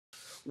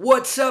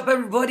What's up,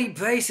 everybody?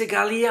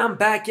 Basically, I'm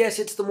back. Yes,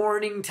 it's the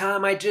morning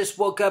time. I just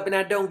woke up and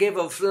I don't give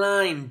a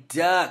flying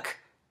duck.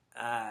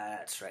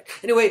 That's right.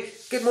 Anyway,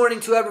 good morning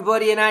to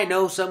everybody. And I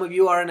know some of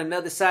you are on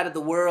another side of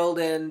the world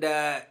and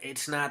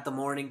it's not the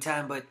morning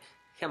time, but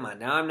come on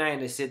now. I'm not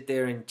going to sit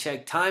there and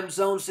check time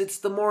zones. It's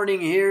the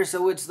morning here,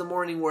 so it's the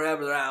morning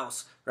wherever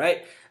else,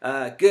 right?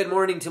 Good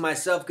morning to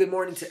myself. Good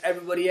morning to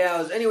everybody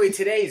else. Anyway,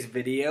 today's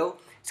video,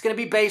 it's going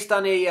to be based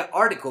on an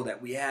article that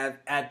we have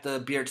at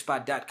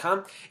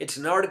thebeardspot.com. It's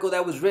an article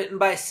that was written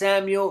by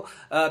Samuel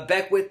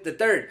Beckwith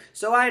III.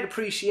 So I'd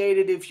appreciate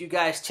it if you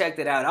guys checked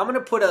it out. I'm going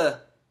to put a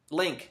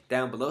link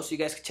down below so you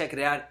guys can check it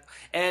out.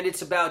 And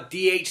it's about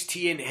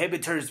DHT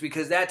inhibitors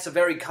because that's a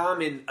very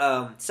common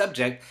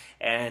subject.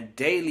 And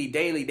daily,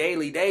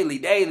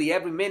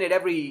 every minute,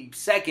 every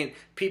second,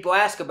 people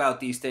ask about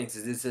these things.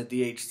 Is this a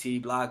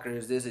DHT blocker?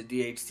 Is this a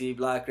DHT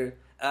blocker?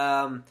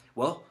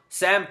 Well,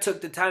 Sam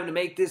took the time to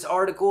make this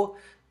article,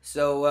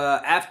 so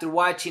after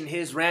watching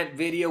his rant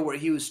video where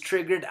he was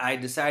triggered, I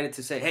decided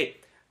to say, hey,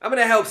 I'm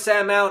going to help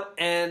Sam out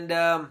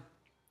and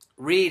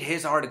read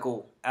his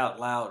article out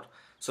loud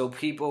so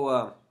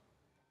people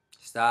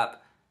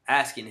stop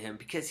asking him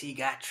because he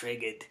got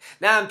triggered.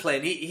 Now I'm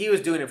playing. He was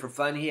doing it for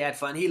fun. He had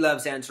fun. He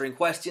loves answering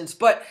questions,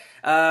 but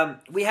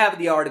we have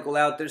the article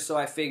out there, so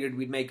I figured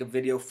we'd make a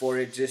video for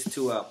it just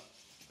to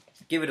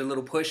give it a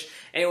little push.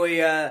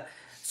 Anyway,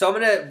 so I'm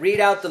going to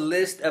read out the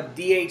list of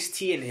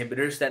DHT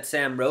inhibitors that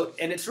Sam wrote,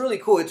 and it's really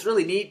cool. It's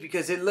really neat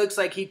because it looks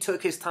like he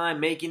took his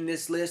time making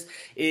this list.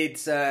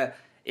 It's an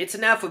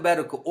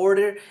alphabetical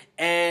order,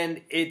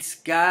 and it's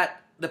got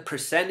the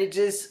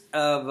percentages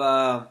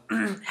of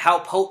how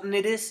potent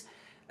it is,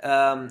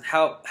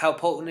 how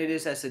potent it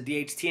is as a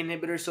DHT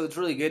inhibitor. So it's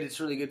really good. It's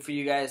really good for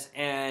you guys,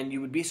 and you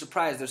would be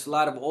surprised. There's a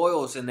lot of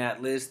oils in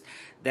that list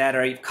that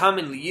are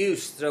commonly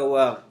used.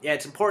 So yeah,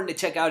 it's important to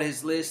check out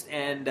his list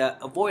and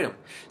avoid them.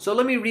 So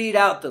let me read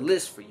out the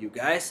list for you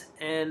guys,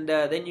 and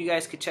then you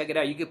guys could check it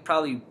out. You could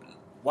probably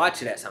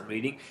watch it as I'm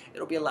reading.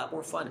 It'll be a lot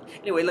more fun.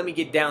 Anyway, let me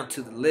get down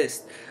to the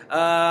list.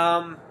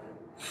 I'll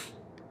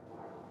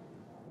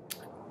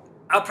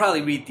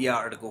probably read the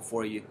article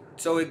for you.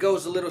 So it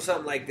goes a little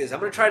something like this. I'm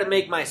going to try to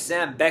make my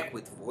Sam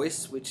Beckwith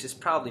voice, which is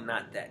probably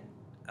not that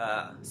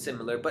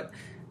similar, but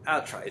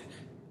I'll try it.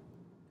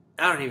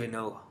 I don't even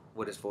know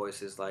what his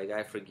voice is like.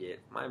 I forget.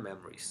 My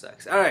memory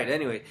sucks. Alright,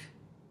 anyway.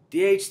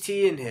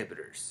 DHT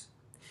inhibitors.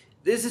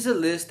 This is a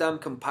list I'm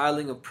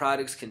compiling of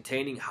products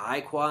containing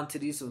high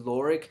quantities of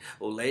lauric,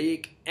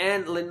 oleic,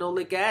 and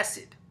linoleic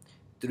acid.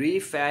 3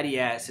 fatty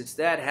acids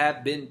that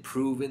have been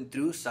proven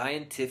through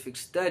scientific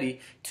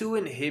study to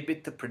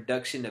inhibit the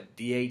production of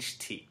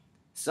DHT.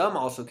 Some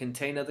also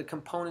contain other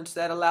components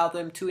that allow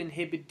them to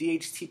inhibit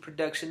DHT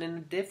production in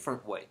a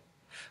different way.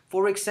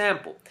 For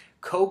example,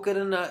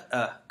 coconut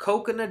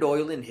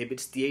oil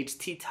inhibits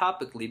DHT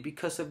topically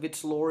because of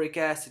its lauric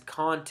acid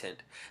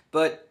content,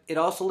 but it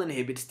also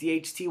inhibits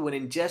DHT when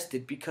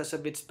ingested because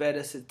of its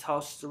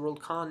beta-sitosterol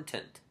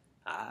content.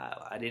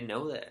 I didn't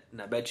know that,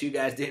 and I bet you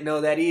guys didn't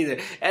know that either.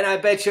 And I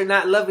bet you're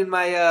not loving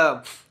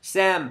my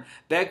Sam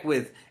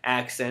Beckwith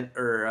accent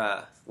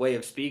or way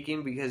of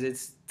speaking because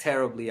it's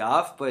terribly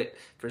off, but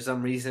for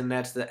some reason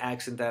that's the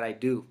accent that I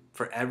do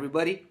for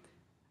everybody.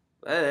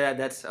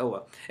 That's, oh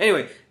well.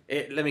 Anyway,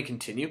 let me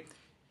continue.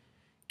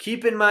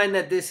 Keep in mind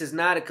that this is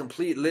not a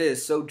complete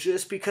list, so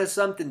just because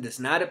something does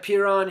not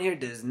appear on here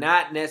does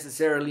not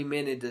necessarily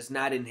mean it does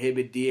not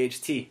inhibit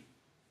DHT.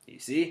 You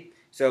see?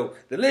 So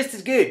the list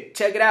is good.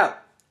 Check it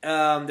out.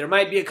 There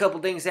might be a couple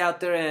things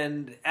out there,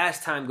 and as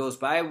time goes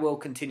by, we'll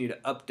continue to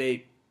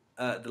update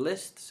the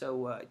list,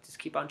 so just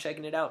keep on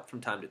checking it out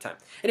from time to time.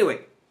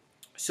 Anyway,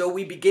 so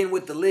we begin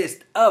with the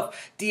list of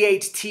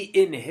DHT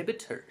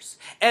inhibitors,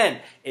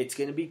 and it's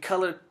going to be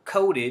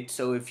color-coded,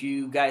 so if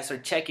you guys are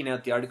checking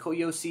out the article,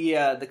 you'll see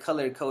the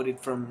color-coded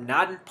from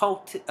not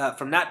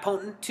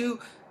potent to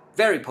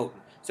very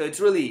potent. So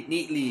it's really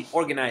neatly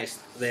organized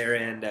there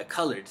and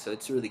colored, so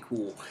it's really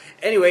cool.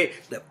 Anyway,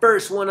 the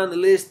first one on the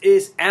list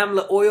is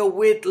Amla oil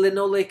with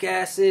linoleic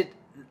acid,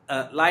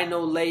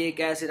 linoleic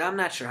acid. I'm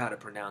not sure how to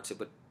pronounce it,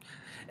 but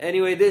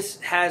anyway, this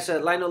has a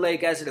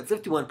linoleic acid of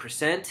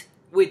 51%,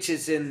 which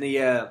is in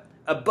the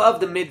above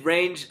the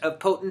mid-range of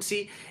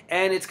potency,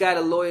 and it's got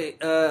a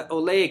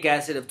oleic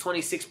acid of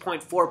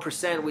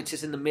 26.4%, which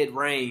is in the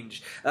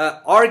mid-range.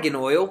 Argan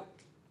oil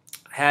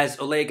has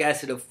oleic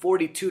acid of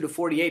 42 to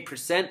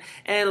 48%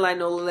 and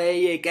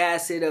linoleic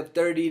acid of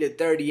 30 to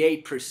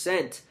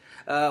 38%.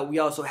 We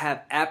also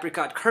have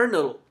apricot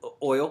kernel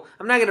oil.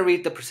 I'm not going to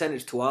read the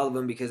percentage to all of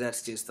them because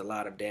that's just a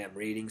lot of damn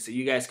reading. So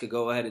you guys could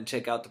go ahead and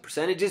check out the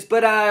percentages,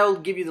 but I'll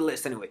give you the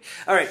list anyway.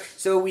 All right,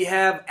 so we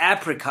have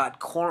apricot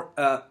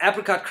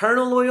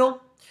kernel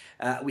oil.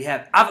 We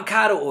have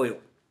avocado oil.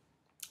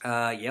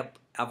 Yep,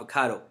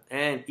 avocado,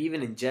 and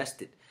even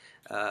ingested.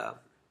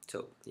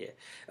 So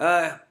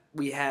yeah.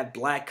 We have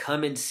black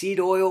cumin seed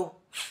oil.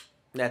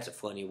 That's a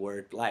funny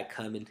word, black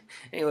cumin.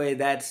 Anyway,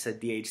 that's a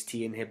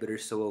DHT inhibitor,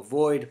 so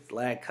avoid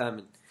black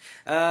cumin.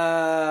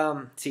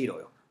 Seed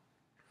oil.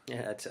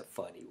 Yeah, that's a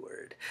funny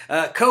word.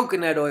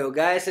 Coconut oil,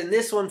 guys, and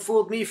this one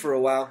fooled me for a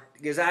while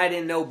because I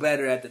didn't know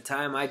better at the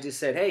time. I just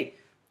said, hey,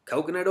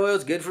 coconut oil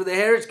is good for the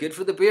hair, it's good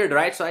for the beard,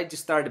 right? So I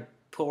just started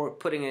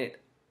putting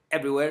it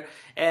everywhere,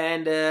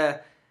 and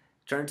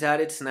turns out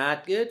it's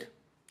not good.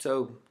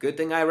 So good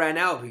thing I ran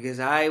out because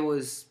I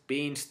was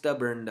being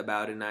stubborn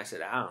about it, and I said,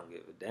 I don't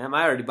give a damn.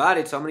 I already bought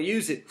it, so I'm going to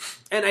use it.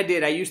 And I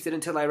did. I used it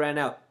until I ran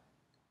out.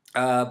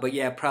 But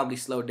yeah, probably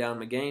slowed down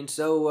my gain.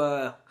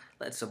 So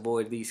let's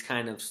avoid these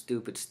kind of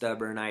stupid,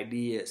 stubborn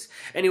ideas.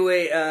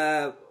 Anyway,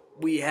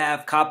 we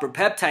have copper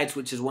peptides,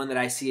 which is one that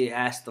I see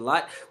asked a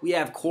lot. We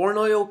have corn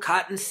oil,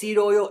 cottonseed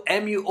oil,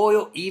 emu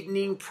oil,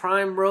 evening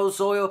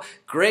primrose oil.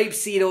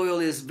 Grapeseed oil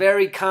is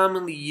very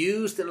commonly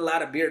used in a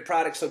lot of beard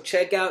products, so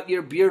check out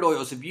your beard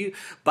oils. If you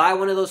buy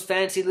one of those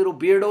fancy little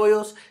beard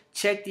oils,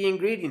 check the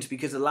ingredients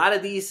because a lot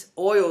of these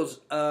oils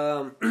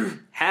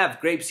have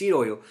grapeseed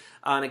oil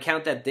on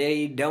account that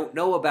they don't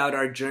know about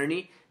our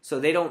journey. So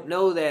they don't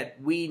know that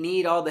we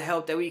need all the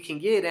help that we can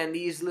get, and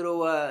these little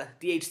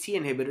DHT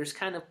inhibitors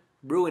kind of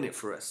ruin it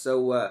for us.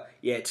 So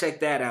yeah, check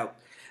that out.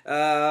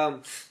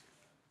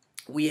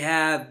 We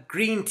have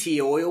green tea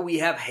oil. We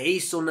have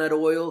hazelnut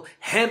oil.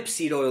 Hemp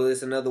seed oil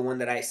is another one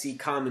that I see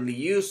commonly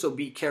used, so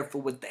be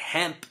careful with the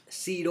hemp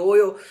seed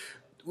oil.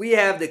 We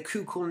have the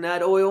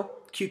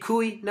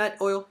kukui nut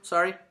oil,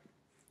 sorry.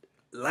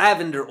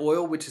 Lavender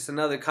oil, which is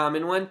another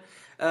common one.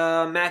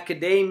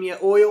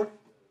 Macadamia oil.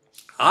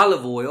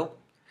 Olive oil.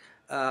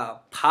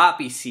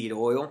 Poppy seed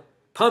oil.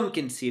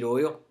 Pumpkin seed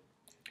oil.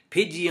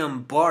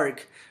 Pigeon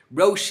bark,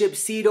 rosehip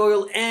seed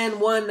oil,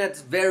 and one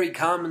that's very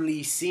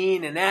commonly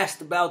seen and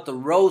asked about, the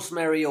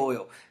rosemary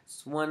oil.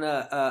 It's one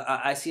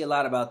I see a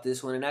lot about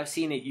this one, and I've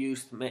seen it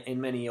used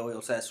in many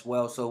oils as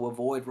well, so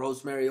avoid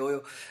rosemary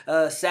oil.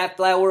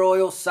 Safflower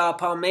oil, saw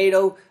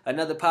palmetto,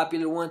 another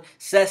popular one.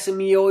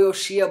 Sesame oil,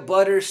 shea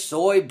butter,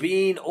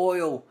 soybean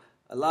oil,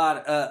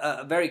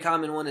 a very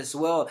common one as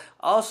well.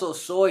 Also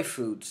soy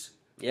foods.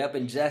 Yep,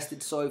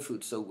 ingested soy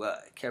food, so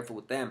careful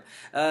with them.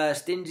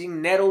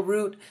 Stinging nettle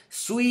root,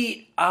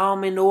 sweet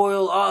almond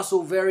oil,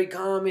 also very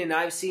common.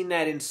 I've seen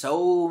that in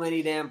so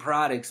many damn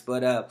products,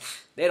 but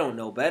they don't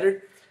know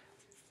better.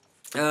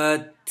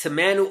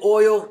 Tamanu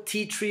oil,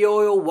 tea tree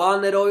oil,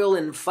 walnut oil,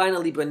 and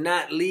finally but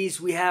not least,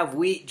 we have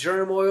wheat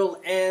germ oil.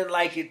 And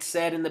like it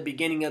said in the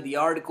beginning of the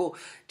article,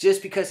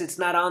 just because it's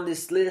not on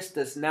this list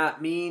does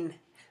not mean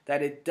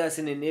that it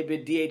doesn't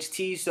inhibit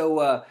DHT.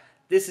 So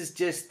this is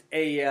just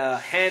a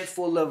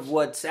handful of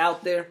what's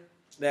out there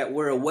that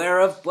we're aware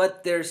of,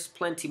 but there's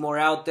plenty more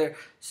out there.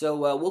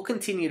 So we'll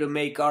continue to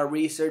make our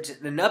research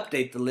and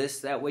update the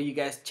list. That way you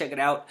guys check it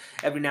out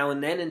every now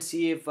and then and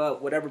see if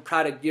whatever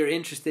product you're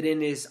interested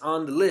in is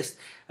on the list.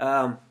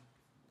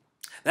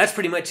 That's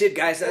pretty much it,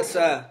 guys. That's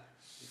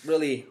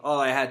really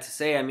all I had to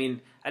say. I mean,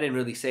 I didn't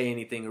really say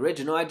anything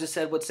original. I just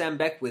said what Sam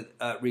Beckwith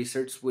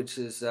researched, which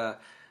is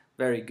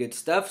very good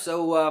stuff.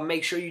 So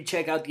make sure you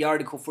check out the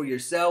article for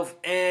yourself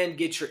and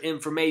get your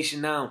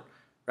information out.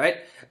 Right?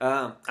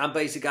 I'm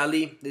Basic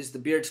Ali. This is the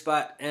Beard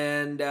Spot,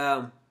 and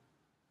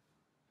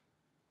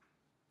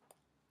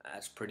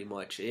that's pretty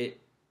much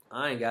it.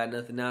 I ain't got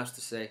nothing else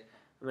to say.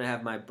 I'm gonna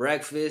have my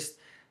breakfast.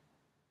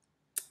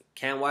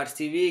 Can't watch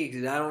TV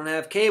because I don't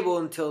have cable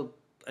until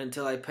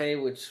I pay,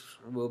 which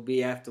will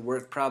be after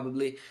work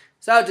probably.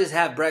 So I'll just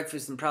have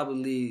breakfast and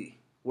probably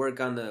work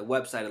on the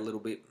website a little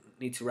bit.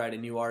 Need to write a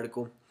new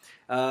article.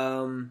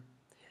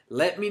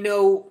 Let me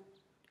know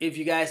if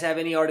you guys have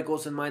any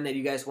articles in mind that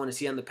you guys want to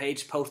see on the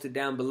page. Post it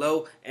down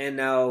below, and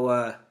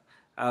I'll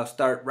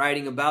start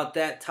writing about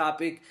that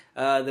topic.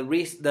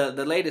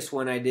 The latest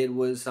one I did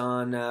was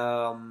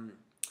on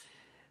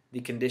the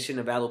condition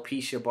of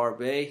alopecia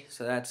barbae,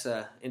 so that's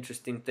an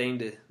interesting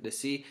thing to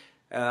see.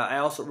 I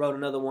also wrote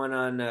another one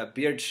on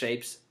beard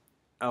shapes.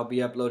 I'll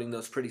be uploading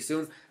those pretty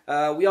soon.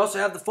 We also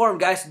have the forum,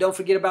 guys, so don't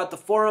forget about the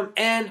forum,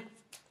 and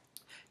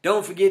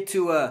don't forget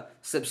to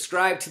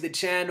subscribe to the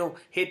channel,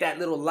 hit that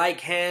little like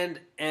hand,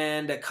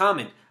 and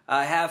comment.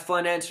 I have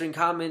fun answering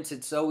comments.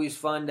 It's always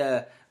fun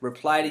to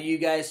reply to you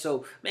guys,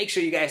 so make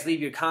sure you guys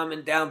leave your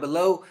comment down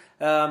below.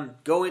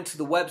 Go into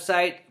the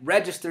website,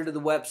 register to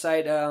the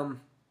website.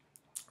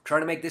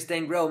 Trying to make this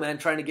thing grow, man.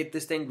 Trying to get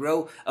this thing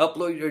grow.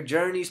 Upload your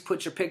journeys,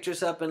 put your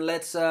pictures up, and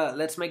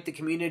let's make the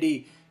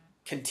community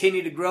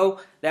continue to grow.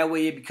 That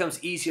way it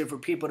becomes easier for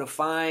people to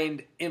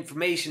find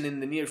information in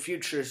the near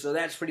future. So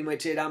that's pretty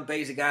much it. I'm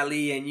Basic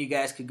Ali, and you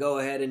guys could go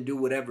ahead and do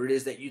whatever it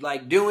is that you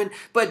like doing,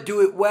 but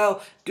do it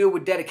well, do it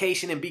with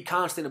dedication, and be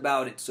constant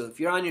about it. So if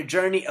you're on your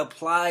journey,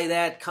 apply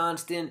that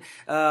constant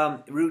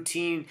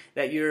routine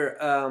that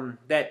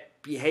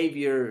that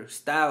behavior,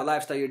 style,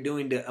 lifestyle you're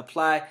doing to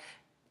apply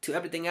to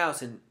everything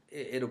else, and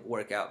it'll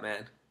work out,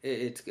 man.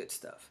 It's good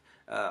stuff.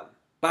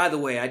 By the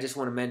way, I just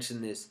want to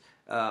mention this.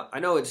 I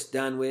know it's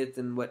done with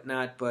and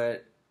whatnot,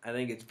 but I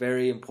think it's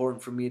very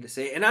important for me to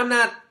say. And I'm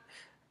not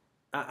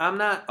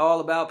all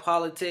about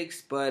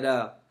politics,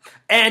 but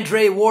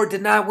Andre Ward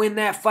did not win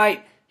that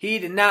fight. He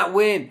did not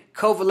win.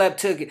 Kovalev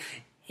took it.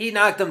 He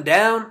knocked him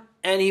down,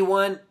 and he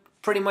won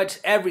pretty much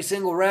every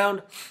single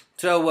round.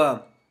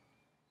 So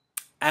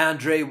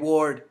Andre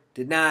Ward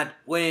did not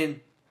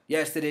win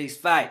yesterday's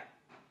fight.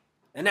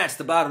 And that's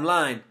the bottom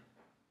line.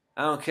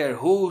 I don't care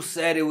who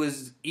said it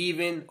was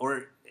even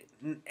or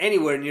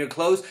anywhere near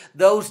close.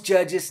 Those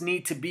judges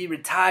need to be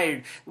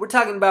retired. We're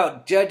talking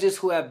about judges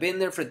who have been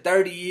there for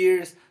 30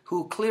 years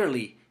who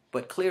clearly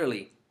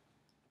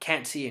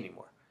can't see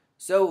anymore.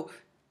 So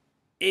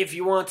if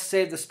you want to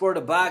save the sport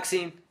of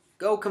boxing,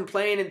 go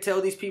complain and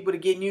tell these people to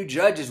get new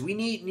judges. We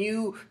need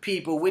new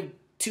people with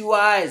 2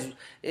 eyes.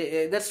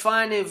 That's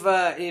fine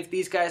if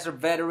these guys are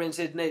veterans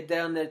and they've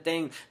done their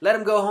thing. Let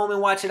them go home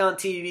and watch it on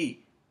TV.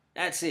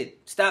 That's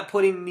it. Stop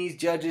putting these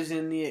judges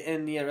in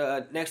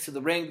the next to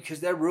the ring because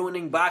they're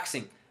ruining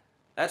boxing.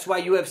 That's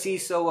why UFC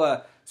is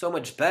so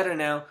much better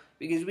now,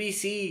 because we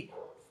see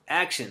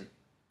action,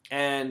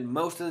 and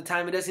most of the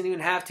time it doesn't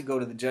even have to go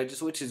to the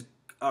judges, which is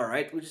all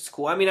right, which is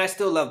cool. I mean, I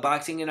still love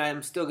boxing, and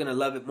I'm still gonna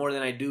love it more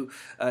than I do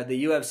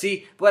the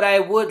UFC. But I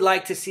would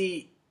like to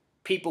see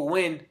people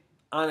win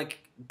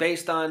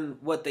based on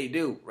what they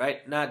do,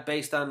 right? Not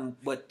based on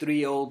what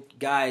 3 old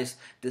guys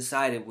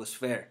decided was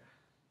fair.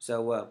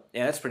 So,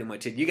 yeah, that's pretty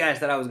much it. You guys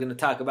thought I was going to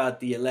talk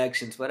about the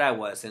elections, but I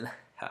wasn't.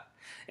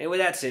 And with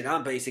that said,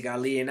 I'm Basic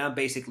Ali, and I'm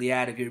basically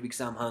out of here because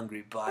I'm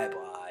hungry.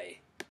 Bye-bye.